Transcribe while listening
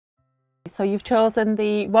So you've chosen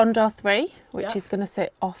the RONDO 3, which Yeah. is going to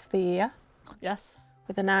sit off the ear Yes.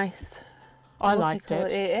 with a nice... I liked multicolour-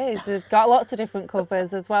 it. It is. It's got lots of different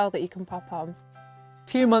covers as well that you can pop on. A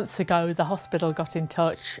few months ago, the hospital got in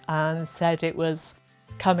touch and said it was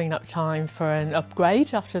coming up time for an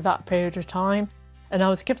upgrade after that period of time. And I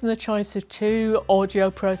was given the choice of 2 audio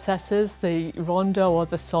processors, the RONDO or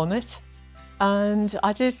the Sonnet. And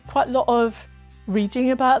I did quite a lot of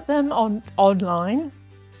reading about them online.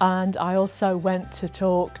 And I also went to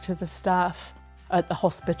talk to the staff at the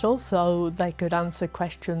hospital so they could answer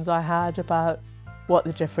questions I had about what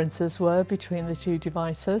the differences were between the 2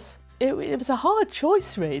 devices. It was a hard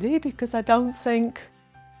choice really, because I don't think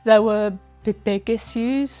there were big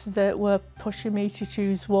issues that were pushing me to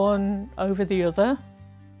choose one over the other.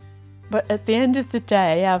 But at the end of the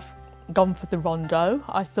day, I've gone for the RONDO.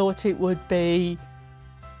 I thought it would fit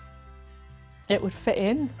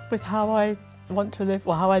in with how I want to live,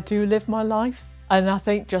 or how I do live my life. And I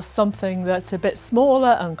think just something that's a bit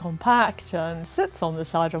smaller and compact and sits on the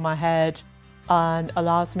side of my head and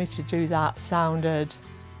allows me to do that sounded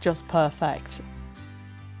just perfect.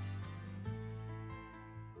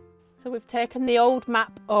 So we've taken the old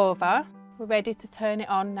map over. We're ready to turn it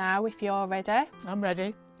on now if you're ready. I'm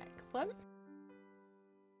ready. Excellent.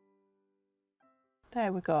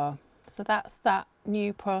 There we go. So that's that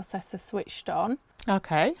new processor switched on.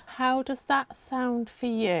 Okay, How does that sound for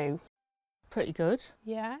you? pretty good.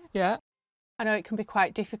 Yeah? Yeah. I know it can be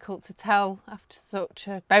quite difficult to tell after such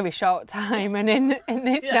a very short time and in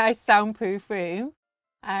this Yeah. nice soundproof room.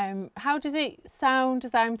 How does it sound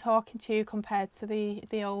as I'm talking to you compared to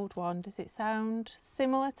the old one? Does it sound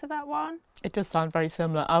similar to that one? It does sound very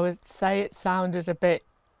similar. I would say it sounded a bit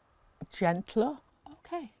gentler.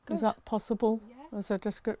 Okay, good. Is that possible Yeah. as a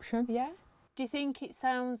description? Yeah. Do you think it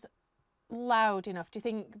sounds loud enough? Do you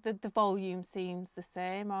think the volume seems the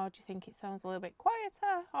same, or do you think it sounds a little bit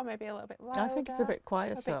quieter, or maybe a little bit louder? I think it's a bit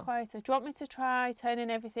quieter. A bit quieter. Do you want me to try turning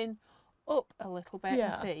everything up a little bit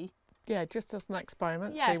Yeah. and see? Yeah, just as an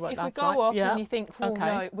experiment, Yeah, see what if we that's go like. up Yeah. and you think, oh Okay.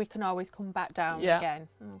 no, we can always come back down Yeah. again.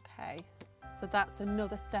 Okay. So that's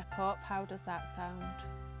another step up. How does that sound?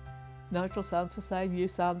 Nigel sounds the same, you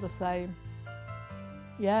sound the same.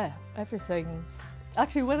 Yeah, everything.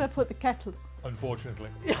 Actually, when I put the kettle...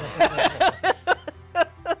 Unfortunately.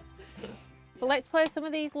 But let's play some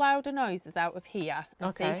of these louder noises out of here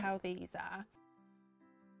and see Okay. how these are.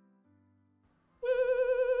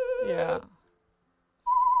 Yeah.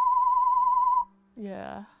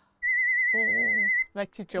 Yeah. Oh,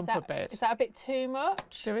 makes you jump a bit. Is that a bit too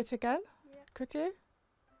much? Do it again? Could you?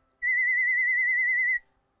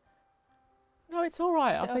 No, it's all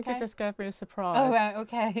right. I think okay? it just gave me a surprise. Oh, right,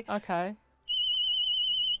 okay. Okay.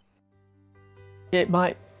 It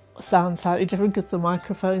might sound slightly different because the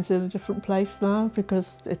microphone's in a different place now,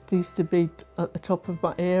 because it used to be at the top of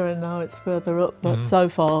my ear and now it's further up, but so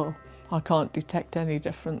far I can't detect any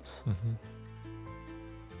difference.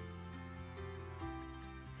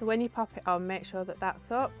 So when you pop it on, make sure that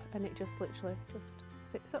that's up and it just literally just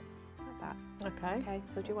sits up like that. Okay. Okay,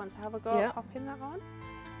 so do you want to have a go Yeah. at popping that on?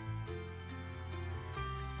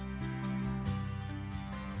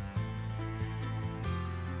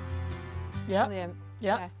 Yeah. Brilliant.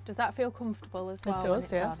 Yeah. Okay. Does that feel comfortable as well? It when does,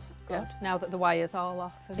 it's yes. on? Good. Yes. Now that the wire's all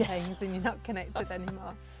off and Yes. things and you're not connected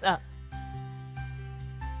anymore.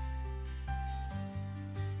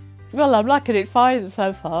 Well, I'm liking it fine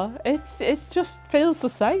so far. It's just feels the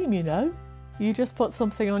same, you know. You just put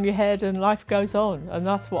something on your head and life goes on, and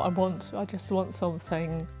that's what I want. I just want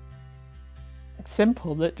something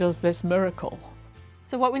simple that does this miracle.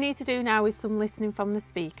 So what we need to do now is some listening from the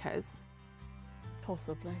speakers.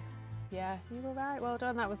 Possibly. Yeah, you were right. Well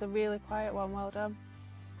done. That was a really quiet one. Well done.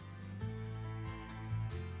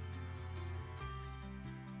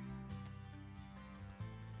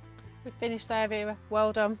 We've finished there, Vera.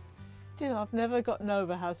 Well done. Do you know, I've never gotten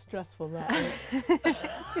over how stressful that is.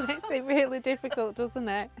 It makes it really difficult, doesn't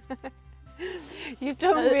it? You've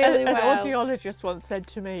done really well. An audiologist once said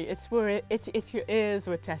to me, it's your ears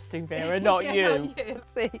we're testing, Vera, not Yeah, you. not you,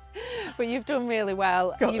 see. But you've done really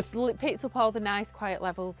well. Good. You've picked up all the nice quiet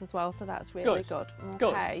levels as well, so that's really good. Good.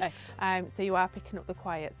 Okay. Excellent. So you are picking up the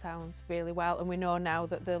quiet sounds really well, and we know now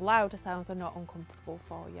that the louder sounds are not uncomfortable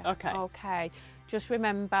for you. Okay. Okay. Just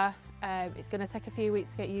remember, it's going to take a few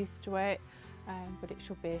weeks to get used to it, but it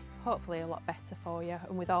should be hopefully a lot better for you,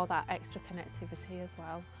 and with all that extra connectivity as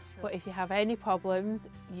well. But if you have any problems,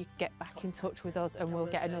 you get back in touch with us and we'll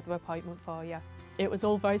get another appointment for you. It was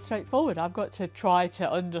all very straightforward. I've got to try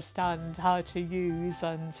to understand how to use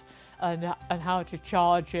and how to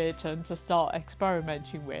charge it and to start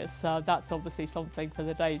experimenting with. So that's obviously something for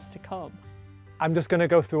the days to come. I'm just going to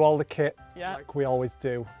go through all the kit Yeah. like we always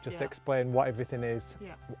do, just Yeah. explain what everything is,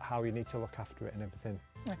 Yeah. how you need to look after it and everything.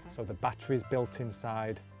 Okay. So the battery is built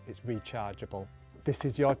inside, it's rechargeable. This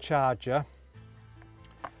is your charger.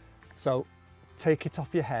 So take it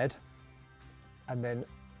off your head, and then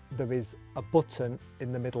there is a button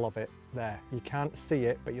in the middle of it there. You can't see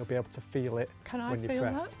it, but you'll be able to feel it Can I when you feel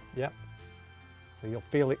press. that? Yep. So you'll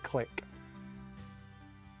feel it click.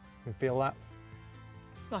 You can feel that?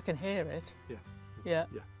 I can hear it. Yeah. Yeah.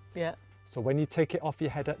 Yeah. Yeah. So when you take it off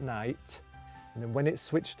your head at night, and then when it's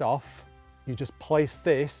switched off, you just place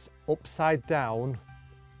this upside down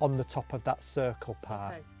on the top of that circle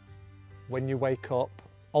part. Okay. When you wake up,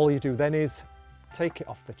 all you do then is take it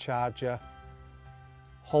off the charger,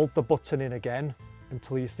 hold the button in again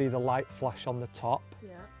until you see the light flash on the top,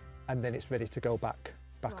 Yeah. and then it's ready to go back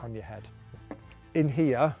Right. on your head. In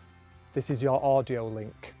here, this is your audio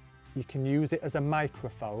link. You can use it as a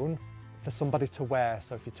microphone for somebody to wear.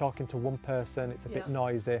 So if you're talking to one person, it's a bit Yeah.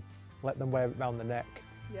 noisy, let them wear it around the neck.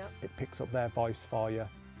 Yeah. It picks up their voice for you.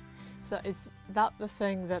 So is that the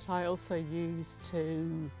thing that I also use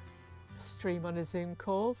to stream on a Zoom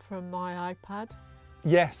call from my iPad?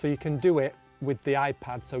 Yeah, so you can do it with the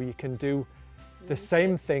iPad, so you can do the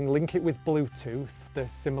same thing, link it with Bluetooth, the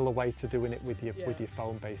similar way to doing it with your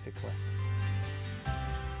phone basically.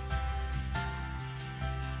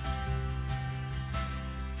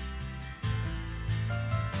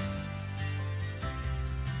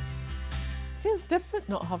 Feels different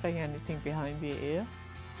not having anything behind your ear.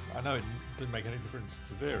 I know it doesn't make any difference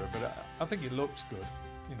to Vera, but I think it looks good.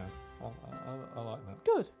 You know, I like that.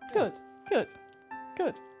 Good, good, good,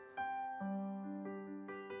 good.